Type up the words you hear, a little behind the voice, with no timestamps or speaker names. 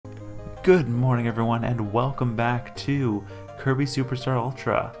Good morning everyone and welcome back to Kirby Superstar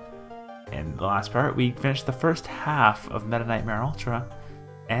Ultra. In the last part we finished the first half of Meta Nightmare Ultra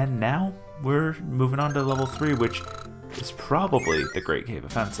and now we're moving on to level 3, which is probably the Great Cave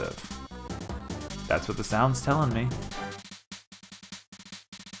Offensive. That's what the sound's telling me.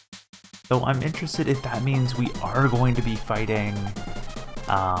 Though I'm interested if that means we are going to be fighting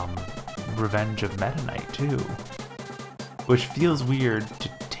Revenge of Meta Knight too. Which feels weird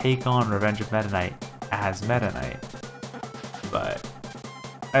to take on Revenge of Meta Knight as Meta Knight. But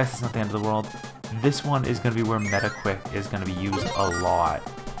I guess it's not the end of the world. This one is going to be where Meta Quick is going to be used a lot,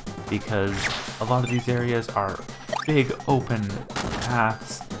 because a lot of these areas are big open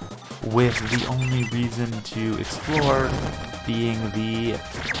paths with the only reason to explore being the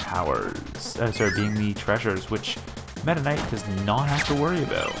towers, being the treasures, which Meta Knight does not have to worry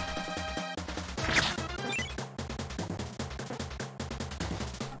about.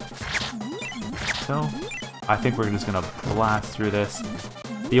 So, I think we're just gonna blast through this.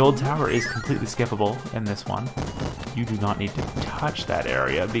 The old tower is completely skippable in this one. You do not need to touch that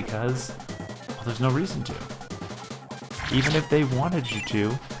area because, well, there's no reason to. Even if they wanted you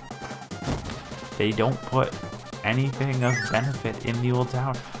to, they don't put anything of benefit in the old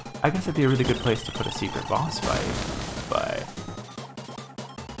tower. I guess it'd be a really good place to put a secret boss fight, but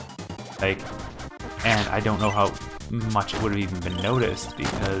and I don't know how much it would have even been noticed,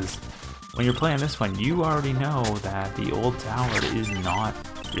 because when you're playing this one, you already know that the old tower is not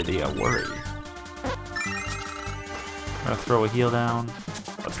really a worry. I'm gonna throw a heal down.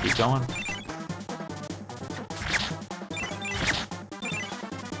 Let's keep going.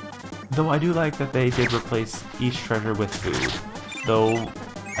 Though I do like that they did replace each treasure with food, though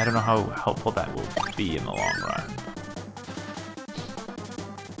I don't know how helpful that will be in the long run.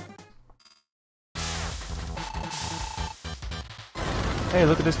 Hey,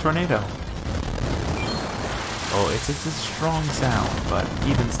 look at this tornado. Oh, it's a strong sound, but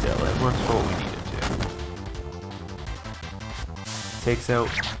even still, it works for what we need it to. Takes out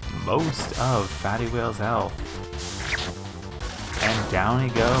most of Fatty Whale's health. And down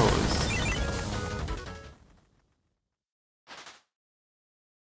he goes.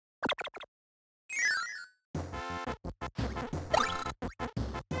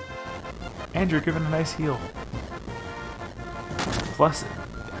 And you're given a nice heal. Plus,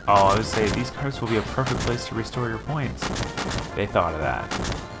 I would say these cards will be a perfect place to restore your points. They thought of that.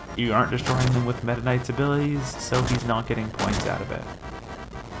 You aren't destroying them with Meta Knight's abilities, so he's not getting points out of it.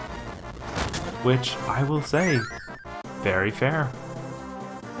 Which, I will say, very fair.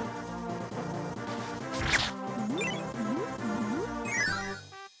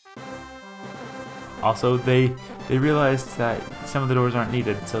 Also, they realized that some of the doors aren't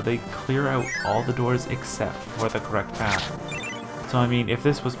needed, so they clear out all the doors except for the correct path. So I mean, if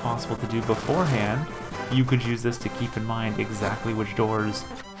this was possible to do beforehand, you could use this to keep in mind exactly which doors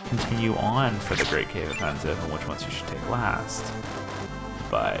continue on for the Great Cave Offensive and which ones you should take last.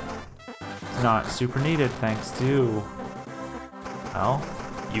 But it's not super needed thanks to, well,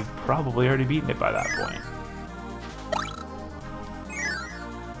 you've probably already beaten it by that point.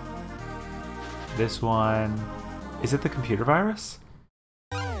 This one, is it the computer virus?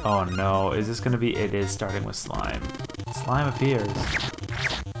 Oh no, is this gonna be, it is starting with slime. Slime appears.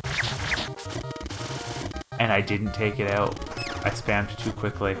 And I didn't take it out. I spammed too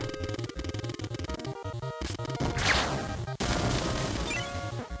quickly.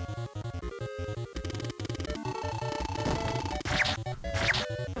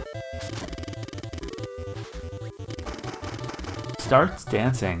 Starts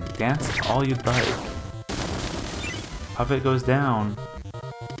dancing. Dance all you'd like. Puppet goes down.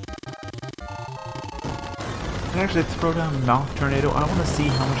 I can actually throw down Knock Tornado. I want to see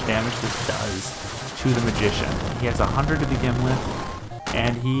how much damage this does to the Magician. He has 100 to begin with,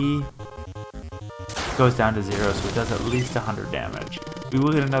 and he goes down to 0, so it does at least 100 damage. We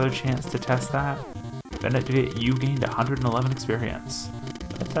will get another chance to test that. Then you gained 111 experience.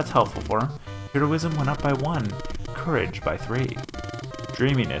 That's helpful for him. Heroism went up by 1. Courage by 3.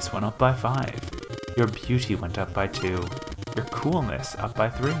 Dreaminess went up by 5. Your beauty went up by 2. Your coolness up by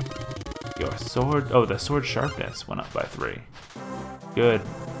 3. Your sword, the sword sharpness went up by 3. Good.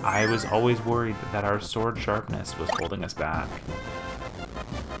 I was always worried that our sword sharpness was holding us back.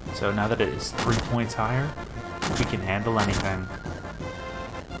 So now that it is 3 points higher, we can handle anything.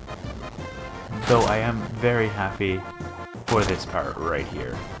 Though I am very happy for this part right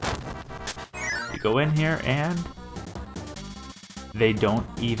here. You go in here and they don't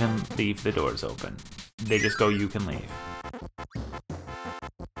even leave the doors open. They just go, you can leave.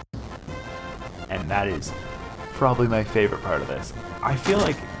 And that is probably my favorite part of this. I feel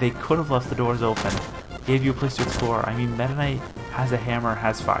like they could have left the doors open, gave you a place to explore. I mean, Meta Knight has a hammer,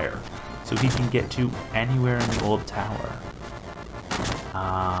 has fire, so he can get to anywhere in the old tower.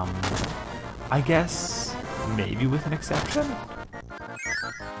 I guess maybe with an exception?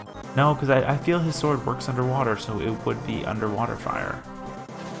 No, because I feel his sword works underwater, so it would be underwater fire.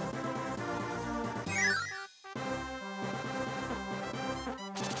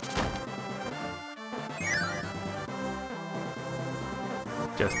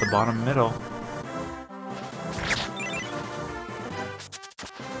 Just the bottom middle.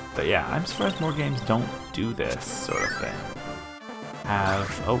 But yeah, I'm surprised more games don't do this sort of thing.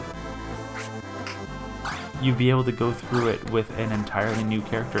 You'd be able to go through it with an entirely new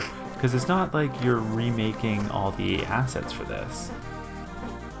character, because it's not like you're remaking all the assets for this,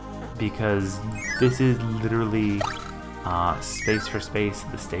 because this is literally space for space,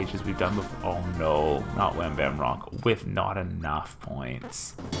 the stages we've done before. Oh no, not Wham Bam Rock, with not enough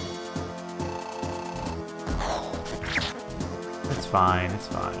points. It's fine, it's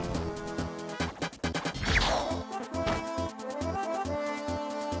fine.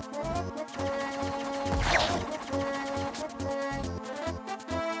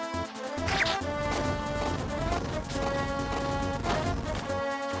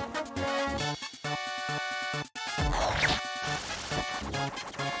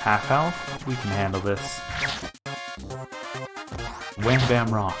 Half health, we can handle this. Wham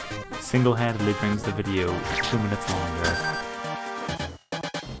Bam Rock single-handedly brings the video 2 minutes longer.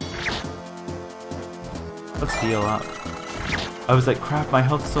 Let's heal up. I was like, crap, my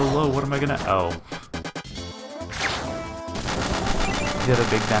health's so low, what am I gonna... Oh. The other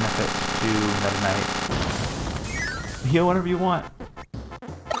big benefit to Meta Knight. Heal whenever you want.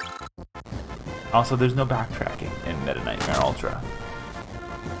 Also, there's no backtracking in Meta Nightmare Ultra.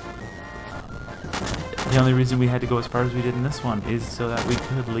 The only reason we had to go as far as we did in this one is so that we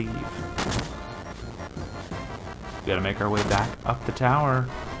could leave. We gotta make our way back up the tower,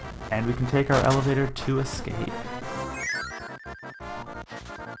 and we can take our elevator to escape.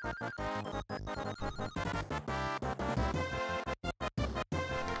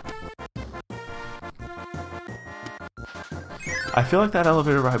 I feel like that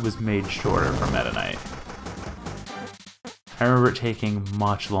elevator ride was made shorter for Meta Knight. I remember it taking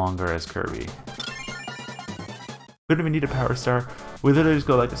much longer as Kirby. We don't even need a power star. We literally just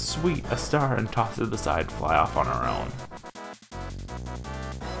go like, sweet, a star, and toss it to the side, fly off on our own.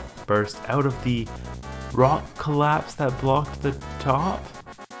 Burst out of the rock collapse that blocked the top.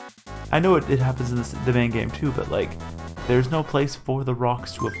 I know it happens in the main game too, but like, there's no place for the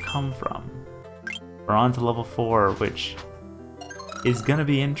rocks to have come from. We're on to level 4, which is gonna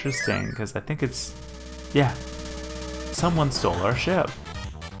be interesting, because I think it's, yeah, someone stole our ship.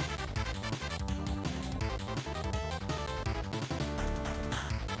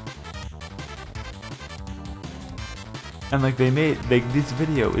 And like this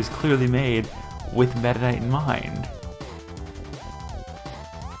video is clearly made with Meta Knight in mind.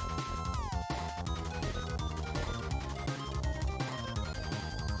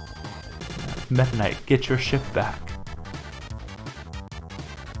 Meta Knight, get your ship back.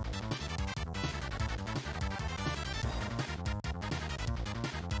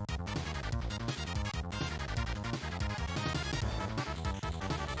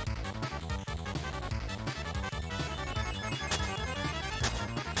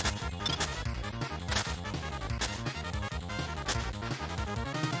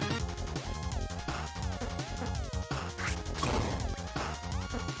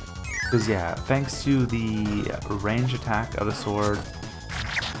 Because yeah, thanks to the range attack of the sword,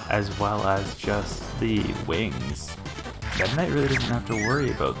 as well as just the wings, Meta Knight really doesn't have to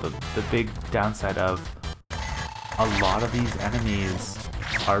worry about the big downside of a lot of these enemies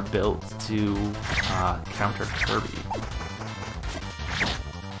are built to counter Kirby.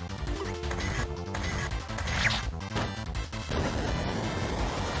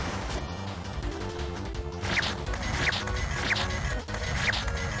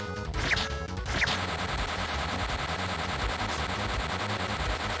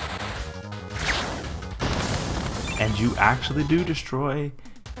 And you actually do destroy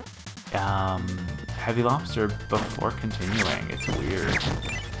Heavy Lobster before continuing. It's weird.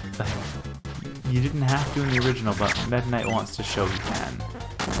 Like, you didn't have to in the original, but Meta Knight wants to show you can.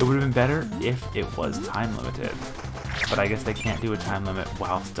 It would have been better if it was time limited, but I guess they can't do a time limit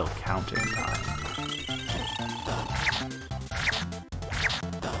while still counting time.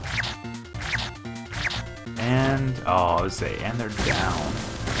 And, oh, I would say, and they're down.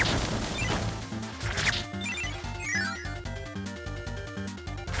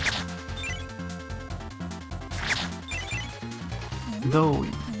 Though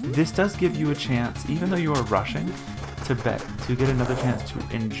this does give you a chance, even though you are rushing, to get another chance to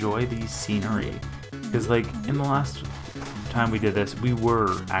enjoy the scenery. Because like in the last time we did this, we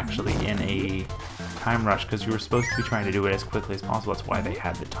were actually in a time rush because you were supposed to be trying to do it as quickly as possible. That's why they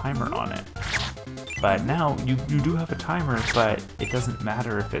had the timer on it. But now you do have a timer, but it doesn't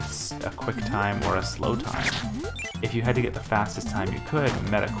matter if it's a quick time or a slow time. If you had to get the fastest time you could,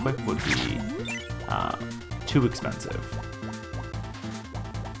 Meta Quick would be too expensive.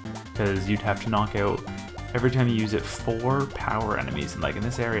 Because you'd have to knock out, every time you use it, 4 power enemies, and like in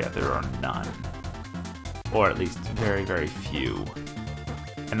this area there are none. Or at least very, very few.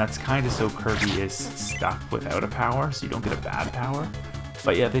 And that's kind of so Kirby is stuck without a power, so you don't get a bad power.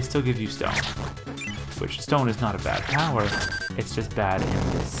 But yeah, they still give you stone. Which stone is not a bad power, it's just bad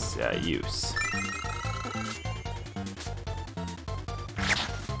in this use.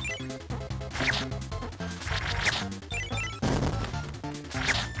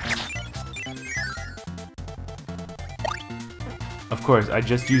 Of course, I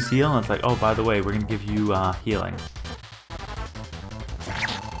just use heal and it's like, oh, by the way, we're gonna give you healing.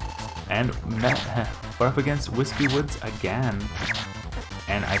 And we're up against Wispy Woods again.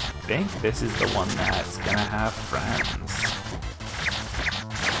 And I think this is the one that's gonna have friends.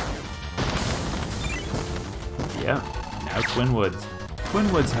 Yep, now Twin Woods.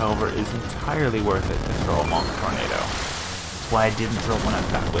 Twin Woods, however, is entirely worth it to throw a Monk Tornado. That's why I didn't throw one at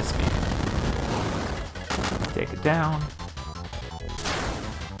that Wispy. Take it down.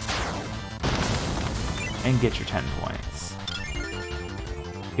 And get your 10 points.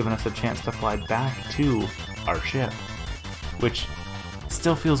 Giving us a chance to fly back to our ship. Which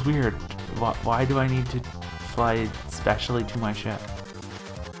still feels weird. Why do I need to fly specially to my ship?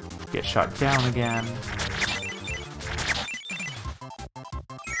 Get shot down again.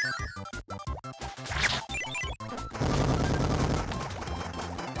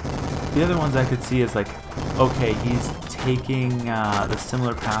 The other ones I could see is like, okay, he's taking the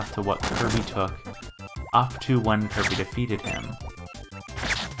similar path to what Kirby took up to when Kirby defeated him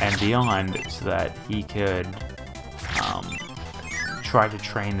and beyond, so that he could try to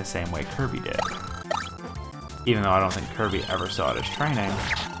train the same way Kirby did. Even though I don't think Kirby ever saw it as training,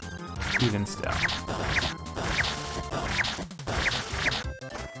 even still.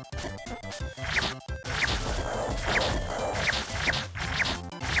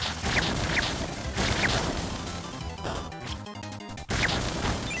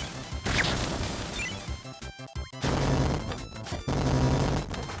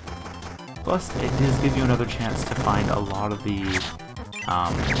 Plus, it does give you another chance to find a lot of the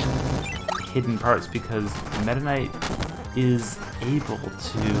hidden parts, because Meta Knight is able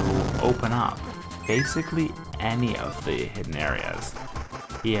to open up basically any of the hidden areas.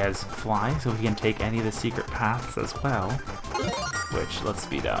 He has fly, so he can take any of the secret paths as well, which, let's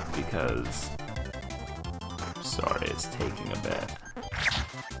speed up because, sorry, it's taking a bit.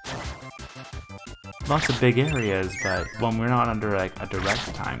 Lots of big areas, but when we're not under like a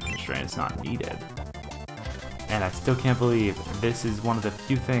direct time constraint, it's not needed. And I still can't believe this is one of the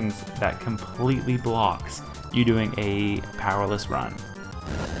few things that completely blocks you doing a powerless run,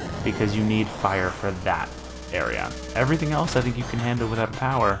 because you need fire for that area. Everything else I think you can handle without a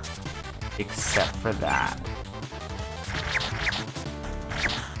power, except for that.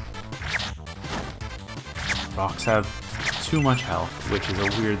 Rocks have too much health, which is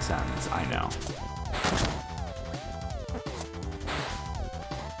a weird sentence, I know.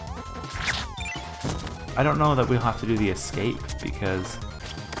 I don't know that we'll have to do the escape because,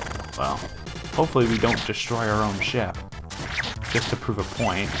 well, hopefully we don't destroy our own ship just to prove a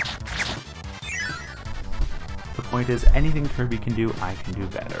point. The point is, anything Kirby can do, I can do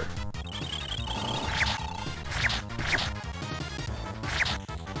better.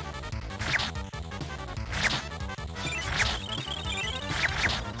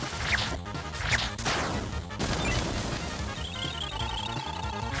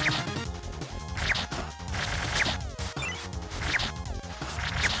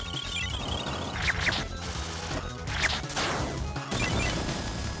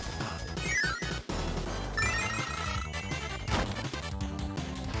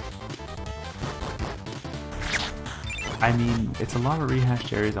 I mean, it's a lot of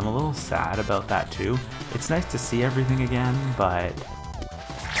rehashed areas. I'm a little sad about that too. It's nice to see everything again, but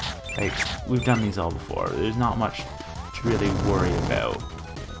like, we've done these all before. There's not much to really worry about.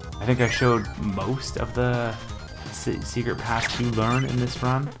 I think I showed most of the secret paths to learn in this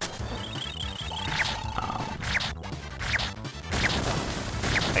run.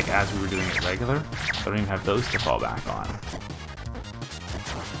 Like as we were doing it regular, I don't even have those to fall back on.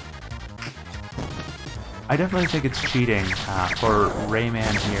 I definitely think it's cheating for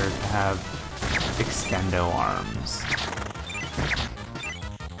Rayman here to have extendo arms.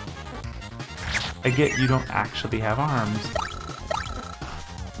 I get you don't actually have arms,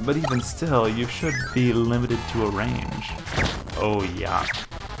 but even still, you should be limited to a range. Oh yeah.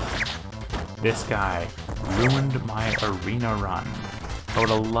 This guy ruined my arena run. I would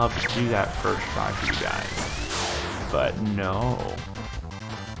have loved to do that first try for you guys. But no.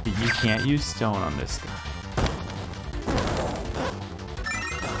 You can't use stone on this guy.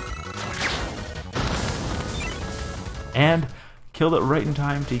 And killed it right in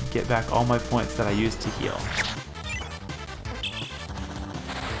time to get back all my points that I used to heal.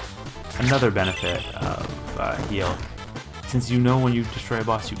 Another benefit of heal. Since you know when you destroy a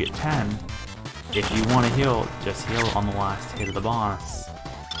boss you get 10, if you want to heal, just heal on the last hit of the boss.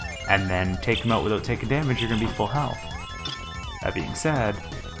 And then take him out without taking damage, you're going to be full health. That being said,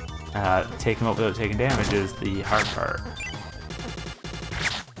 take him out without taking damage is the hard part.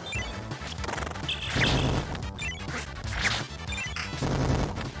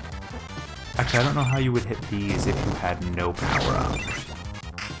 Actually, I don't know how you would hit these if you had no power up.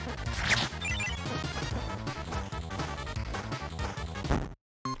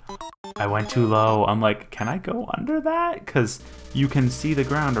 I went too low. I'm like, can I go under that? Because you can see the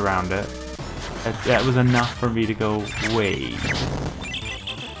ground around it. That was enough for me to go way.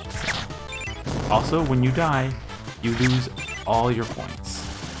 Also, when you die, you lose all your points.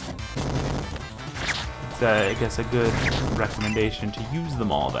 It's, I guess, a good recommendation to use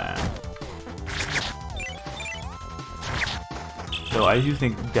them all then. So I do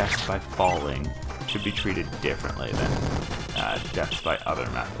think death by falling should be treated differently than deaths by other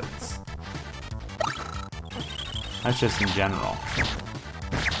methods. That's just in general.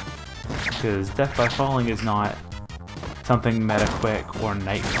 Because death by falling is not something Meta Quick or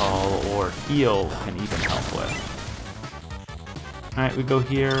Nightcall or Heal can even help with. Alright, we go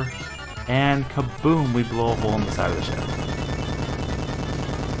here, and kaboom, we blow a hole in the side of the ship.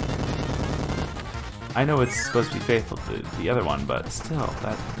 I know it's supposed to be faithful to the other one, but still,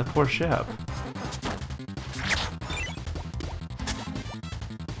 the poor ship.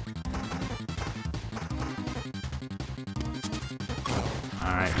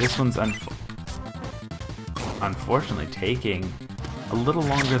 Alright, this one's unfortunately taking a little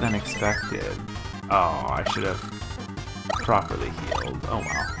longer than expected. Oh, I should have properly healed. Oh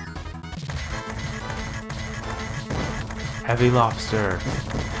well. Heavy Lobster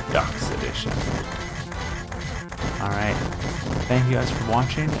Ducks Edition. Alright, thank you guys for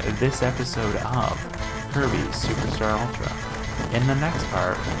watching this episode of Kirby Superstar Ultra. In the next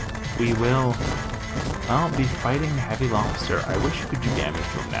part, we will be fighting Heavy Lobster. I wish you could do damage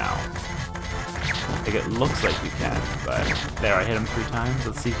to him now. Like, it looks like you can, but there, I hit him 3 times.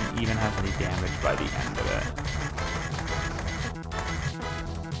 Let's see if he even has any damage by the end of it.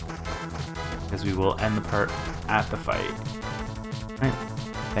 Because we will end the part at the fight. Alright,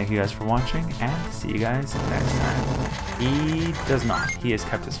 thank you guys for watching, and see you guys next time. He does not. He has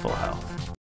kept his full health.